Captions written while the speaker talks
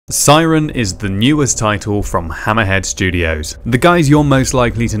Syren is the newest title from Hammerhead Studios, the guys you're most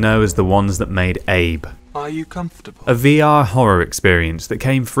likely to know as the ones that made Abe. Are you comfortable? A VR horror experience that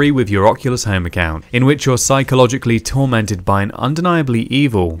came free with your Oculus Home account, in which you're psychologically tormented by an undeniably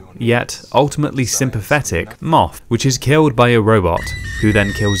evil, yet ultimately sympathetic, moth, which is killed by a robot, who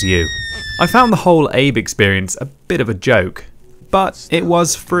then kills you. I found the whole Abe experience a bit of a joke, but it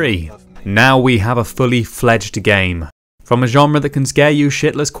was free. Now we have a fully fledged game. From a genre that can scare you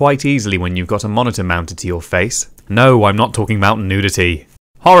shitless quite easily when you've got a monitor mounted to your face. No, I'm not talking about nudity.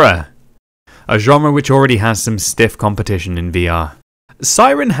 Horror! A genre which already has some stiff competition in VR.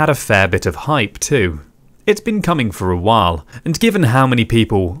 Syren had a fair bit of hype too. It's been coming for a while, and given how many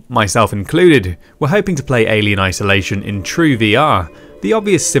people, myself included, were hoping to play Alien Isolation in true VR, the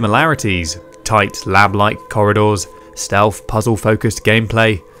obvious similarities, tight lab-like corridors, stealth puzzle-focused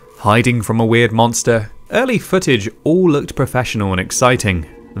gameplay, hiding from a weird monster, early footage all looked professional and exciting.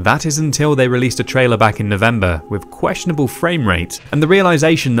 That is until they released a trailer back in November with questionable frame rate and the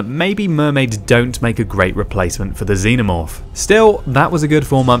realization that maybe mermaids don't make a great replacement for the xenomorph. Still, that was a good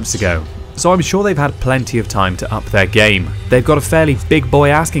 4 months ago, so I'm sure they've had plenty of time to up their game. They've got a fairly big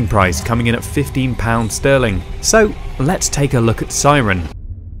boy asking price coming in at £15 sterling. So let's take a look at Syren.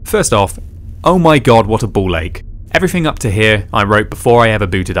 First off, oh my god, what a ball ache. Everything up to here I wrote before I ever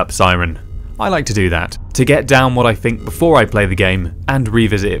booted up Syren. I like to do that, to get down what I think before I play the game and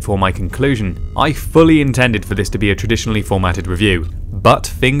revisit it for my conclusion. I fully intended for this to be a traditionally formatted review, but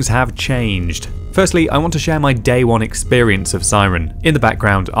things have changed. Firstly, I want to share my day one experience of Syren. In the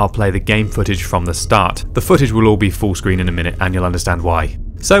background, I'll play the game footage from the start. The footage will all be full screen in a minute and you'll understand why.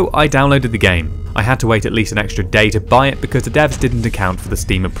 So I downloaded the game. I had to wait at least an extra day to buy it because the devs didn't account for the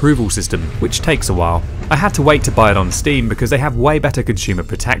Steam approval system, which takes a while. I had to wait to buy it on Steam because they have way better consumer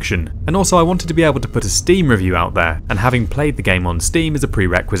protection. And also I wanted to be able to put a Steam review out there, and having played the game on Steam is a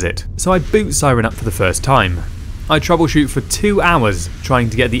prerequisite. So I boot Syren up for the first time. I troubleshoot for 2 hours trying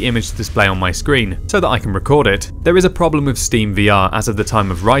to get the image to display on my screen so that I can record it. There is a problem with Steam VR as of the time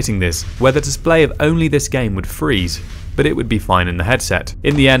of writing this, where the display of only this game would freeze, but it would be fine in the headset.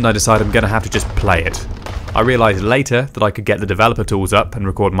 In the end, I decided I'm going to have to just play it. I realised later that I could get the developer tools up and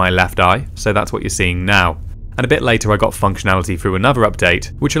record my left eye, so that's what you're seeing now. And a bit later I got functionality through another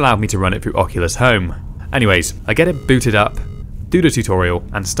update, which allowed me to run it through Oculus Home. Anyways, I get it booted up, do the tutorial,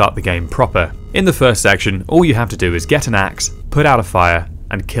 and start the game proper. In the first section, all you have to do is get an axe, put out a fire,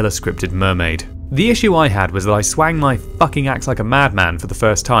 and kill a scripted mermaid. The issue I had was that I swung my fucking axe like a madman for the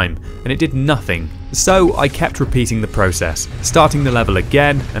first time, and it did nothing. So I kept repeating the process, starting the level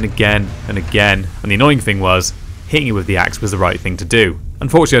again and again and again, and the annoying thing was, hitting it with the axe was the right thing to do.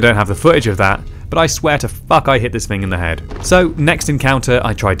 Unfortunately I don't have the footage of that, but I swear to fuck I hit this thing in the head. So next encounter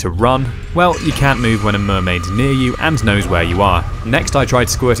I tried to run. Well, you can't move when a mermaid's near you and knows where you are. Next I tried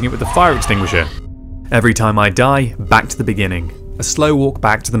squirting it with the fire extinguisher. Every time I die, back to the beginning. A slow walk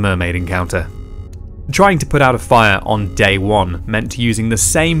back to the mermaid encounter. Trying to put out a fire on day one meant using the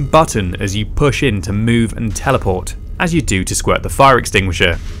same button as you push in to move and teleport, as you do to squirt the fire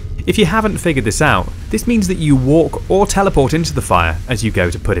extinguisher. If you haven't figured this out, this means that you walk or teleport into the fire as you go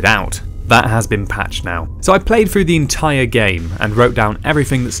to put it out. That has been patched now. So I played through the entire game and wrote down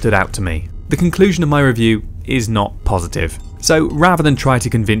everything that stood out to me. The conclusion of my review is not positive. So rather than try to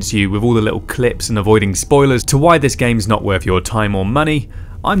convince you with all the little clips and avoiding spoilers to why this game's not worth your time or money,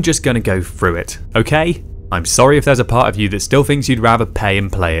 I'm just going to go through it, okay? I'm sorry if there's a part of you that still thinks you'd rather pay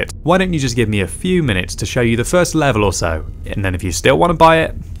and play it. Why don't you just give me a few minutes to show you the first level or so, and then if you still want to buy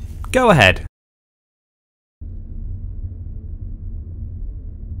it, go ahead.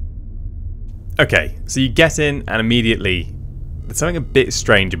 Okay, so you get in and immediately there's something a bit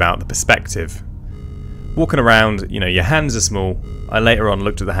strange about the perspective. Walking around, you know, your hands are small. I later on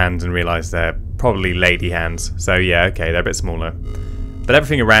looked at the hands and realised they're probably lady hands, so yeah, okay, they're a bit smaller. But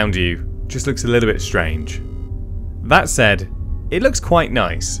everything around you just looks a little bit strange. That said, it looks quite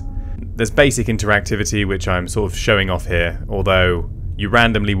nice. There's basic interactivity, which I'm sort of showing off here, although you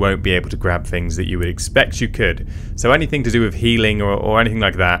randomly won't be able to grab things that you would expect you could. So anything to do with healing or anything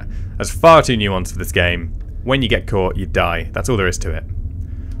like that, that's far too nuanced for this game. When you get caught, you die. That's all there is to it.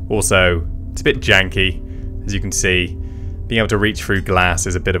 Also, it's a bit janky, as you can see. Being able to reach through glass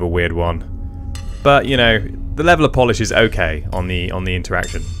is a bit of a weird one. But, you know, the level of polish is okay on the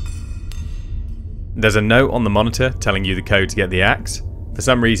interaction. There's a note on the monitor telling you the code to get the axe. For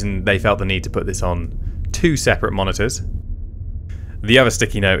some reason they felt the need to put this on 2 separate monitors. The other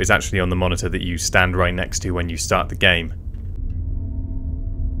sticky note is actually on the monitor that you stand right next to when you start the game.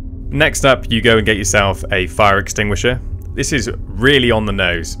 Next up, you go and get yourself a fire extinguisher. This is really on the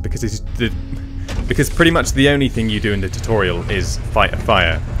nose because because pretty much the only thing you do in the tutorial is fight a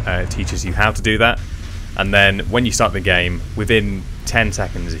fire. It teaches you how to do that, and then when you start the game, within 10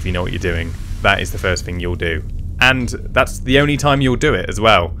 seconds, if you know what you're doing, that is the first thing you'll do. And that's the only time you'll do it as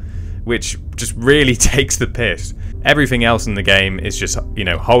well, which just really takes the piss. Everything else in the game is just, you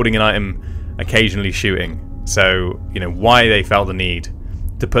know, holding an item, occasionally shooting. So, you know, why they felt the need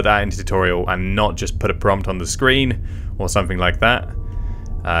to put that into tutorial and not just put a prompt on the screen or something like that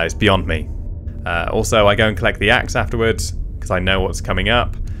is beyond me. Also, I go and collect the axe afterwards because I know what's coming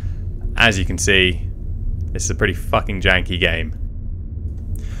up. As you can see, this is a pretty fucking janky game.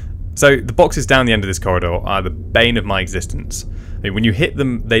 So the boxes down the end of this corridor are the bane of my existence. I mean, when you hit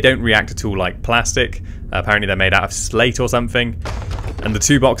them, they don't react at all like plastic. Apparently they're made out of slate or something. And the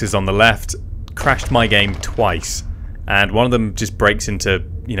two boxes on the left crashed my game twice. And one of them just breaks into,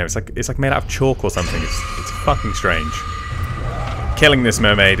 you know, it's like made out of chalk or something. It's fucking strange. Killing this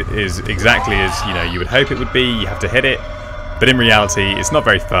mermaid is exactly as, you know, you would hope it would be. You have to hit it. But in reality, it's not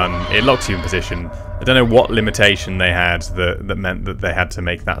very fun. It locks you in position. I don't know what limitation they had that meant that they had to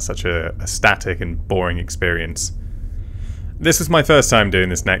make that such a static and boring experience. This was my first time doing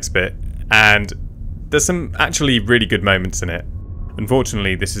this next bit, and there's some actually really good moments in it.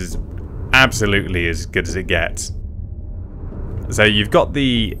 Unfortunately, this is absolutely as good as it gets. So you've got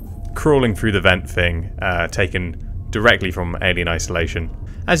the crawling through the vent thing taken directly from Alien Isolation.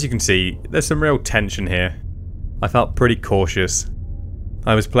 As you can see, there's some real tension here. I felt pretty cautious.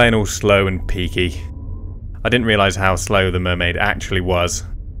 I was playing all slow and peaky. I didn't realise how slow the mermaid actually was.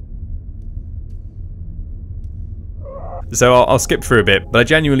 So I'll skip through a bit, but I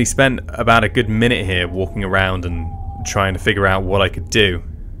genuinely spent about a good minute here walking around and trying to figure out what I could do.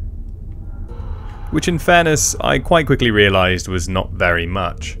 Which in fairness, I quite quickly realised was not very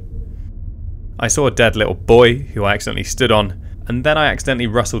much. I saw a dead little boy who I accidentally stood on, and then I accidentally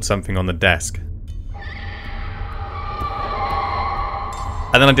rustled something on the desk.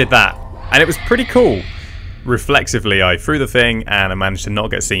 And then I did that, and it was pretty cool. Reflexively, I threw the thing, and I managed to not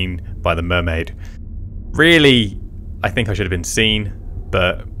get seen by the mermaid. Really, I think I should have been seen,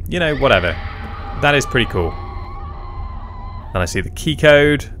 but, you know, whatever. That is pretty cool. Then I see the key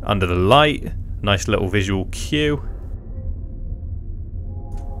code under the light. Nice little visual cue.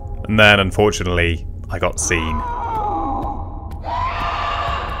 And then, unfortunately, I got seen.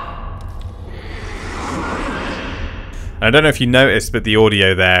 I don't know if you noticed, but the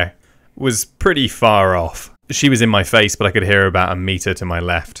audio there was pretty far off. She was in my face, but I could hear her about a meter to my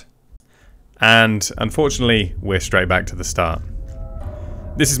left. And unfortunately, we're straight back to the start.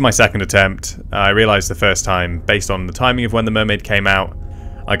 This is my second attempt. I realised the first time, based on the timing of when the mermaid came out,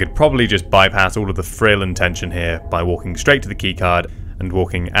 I could probably just bypass all of the thrill and tension here by walking straight to the keycard and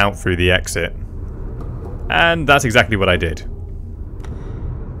walking out through the exit. And that's exactly what I did.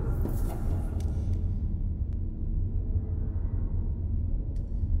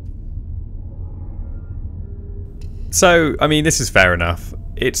 So, I mean, this is fair enough.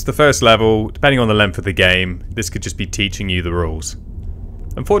 It's the first level. Depending on the length of the game, this could just be teaching you the rules.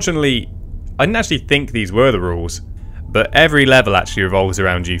 Unfortunately, I didn't actually think these were the rules, but every level actually revolves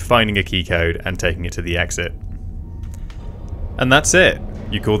around you finding a key code and taking it to the exit. And that's it.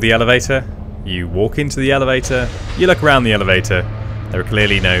 You call the elevator, you walk into the elevator, you look around the elevator, there are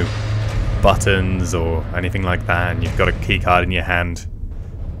clearly no buttons or anything like that, and you've got a key card in your hand.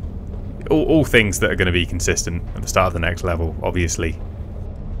 All things that are going to be consistent at the start of the next level, obviously.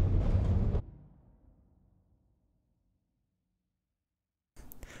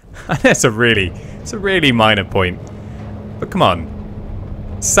 It's a really minor point. But come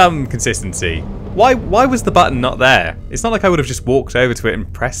on. Some consistency. Why was the button not there? It's not like I would have just walked over to it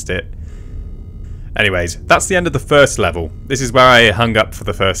and pressed it. Anyways, that's the end of the first level. This is where I hung up for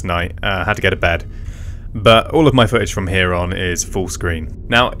the first night. Had to go to bed. But all of my footage from here on is full screen.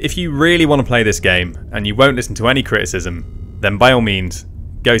 Now, if you really want to play this game, and you won't listen to any criticism, then by all means,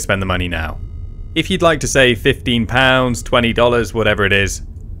 go spend the money now. If you'd like to save £15, $20, whatever it is,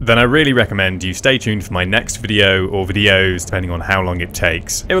 then I really recommend you stay tuned for my next video or videos, depending on how long it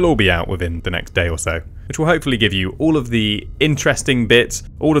takes. It will all be out within the next day or so, which will hopefully give you all of the interesting bits,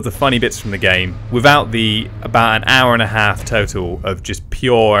 all of the funny bits from the game, without the about an hour and a half total of just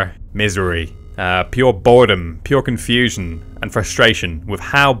pure misery. Pure boredom, pure confusion and frustration with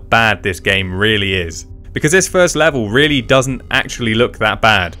how bad this game really is. Because this first level really doesn't actually look that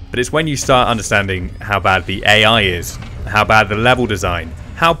bad, but it's when you start understanding how bad the AI is, how bad the level design,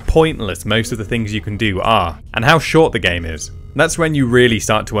 how pointless most of the things you can do are, and how short the game is. That's when you really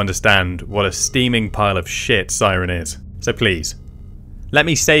start to understand what a steaming pile of shit Syren is. So please, let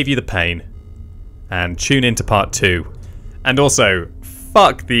me save you the pain, and tune in to part 2. And also,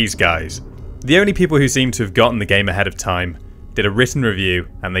 fuck these guys. The only people who seem to have gotten the game ahead of time did a written review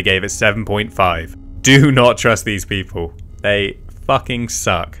and they gave it 7.5. Do not trust these people. They fucking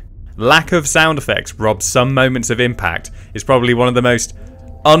suck. Lack of sound effects robs some moments of impact is probably one of the most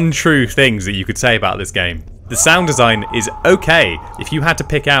untrue things that you could say about this game. The sound design is okay. If you had to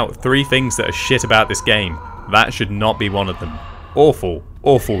pick out 3 things that are shit about this game, that should not be one of them. Awful,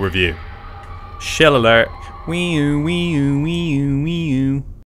 awful review. Shill alert. Wee-oo, wee-oo, wee-oo, wee-oo.